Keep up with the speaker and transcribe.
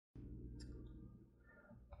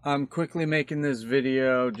I'm quickly making this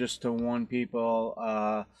video just to warn people.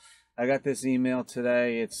 I got this email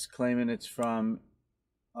today. It's claiming it's from,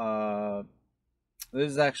 uh,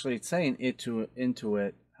 this is actually, it's saying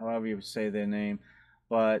Intuit, however you say their name.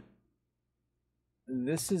 But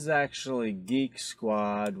this is actually Geek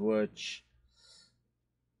Squad, which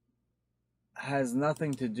has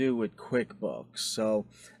nothing to do with QuickBooks. So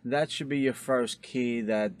that should be your first key,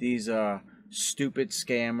 that these are stupid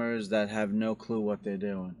scammers that have no clue what they're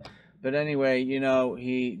doing. But anyway,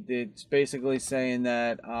 it's basically saying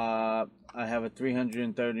that I have a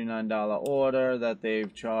 $339 order that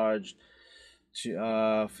they've charged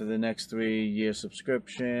for the next 3-year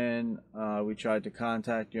subscription. We tried to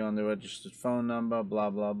contact you on the registered phone number, blah,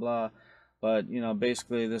 blah, blah. But,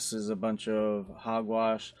 basically this is a bunch of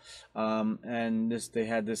hogwash. And they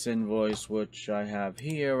had this invoice, which I have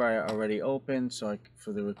here. I already opened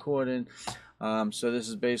for the recording. So this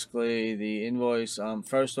is basically the invoice.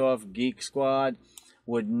 First off, Geek Squad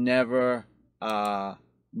would never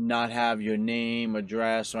not have your name,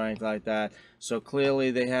 address, or anything like that. So clearly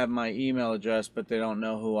they have my email address, but they don't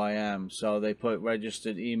know who I am. So they put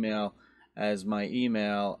registered email as my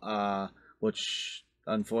email, which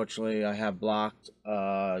unfortunately I have blocked,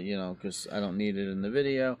 because I don't need it in the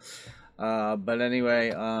video. But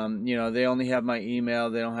anyway, they only have my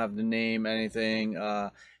email. They don't have the name, anything.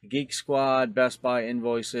 Geek Squad, Best Buy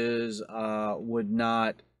invoices would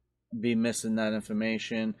not be missing that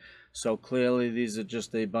information. So clearly these are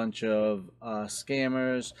just a bunch of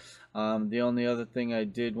scammers. The only other thing I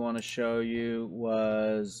did want to show you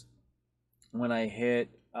was when I hit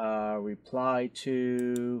reply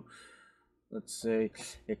to, let's see,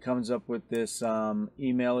 it comes up with this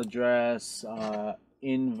email address,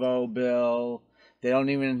 invo bill. They don't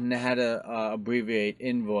even know how to abbreviate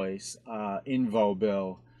invoice, invo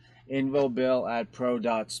bill at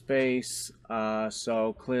pro.space.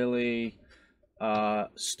 So clearly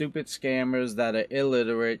stupid scammers that are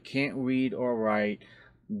illiterate, can't read or write,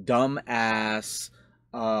 dumb ass,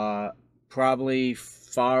 probably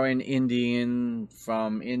foreign Indian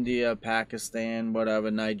from India, Pakistan, whatever,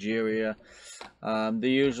 Nigeria, the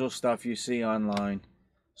usual stuff you see online.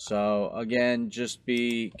 So again, just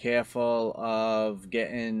be careful of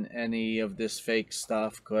getting any of this fake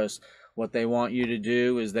stuff, because what they want you to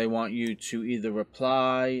do is they want you to either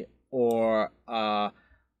reply or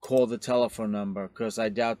call the telephone number, because I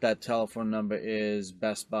doubt that telephone number is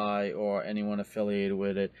Best Buy or anyone affiliated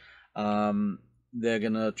with it. They're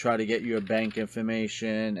going to try to get your bank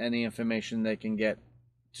information, any information they can get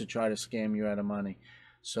to try to scam you out of money.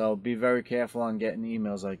 So be very careful on getting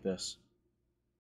emails like this.